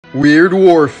Weird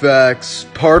War Facts,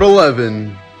 Part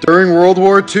 11. During World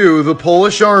War II, the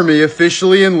Polish army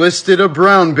officially enlisted a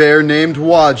brown bear named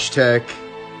Wojtek.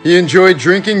 He enjoyed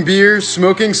drinking beer,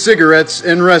 smoking cigarettes,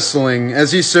 and wrestling,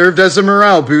 as he served as a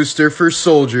morale booster for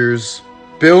soldiers.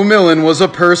 Bill Millen was a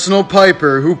personal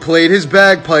piper who played his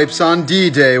bagpipes on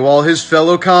D-Day while his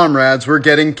fellow comrades were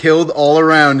getting killed all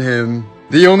around him.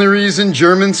 The only reason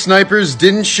German snipers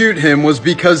didn't shoot him was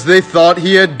because they thought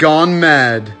he had gone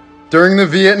mad. During the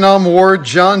Vietnam War,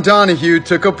 John Donahue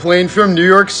took a plane from New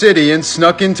York City and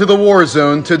snuck into the war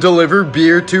zone to deliver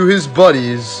beer to his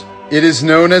buddies. It is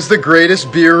known as the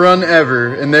greatest beer run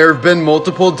ever, and there have been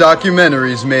multiple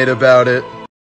documentaries made about it.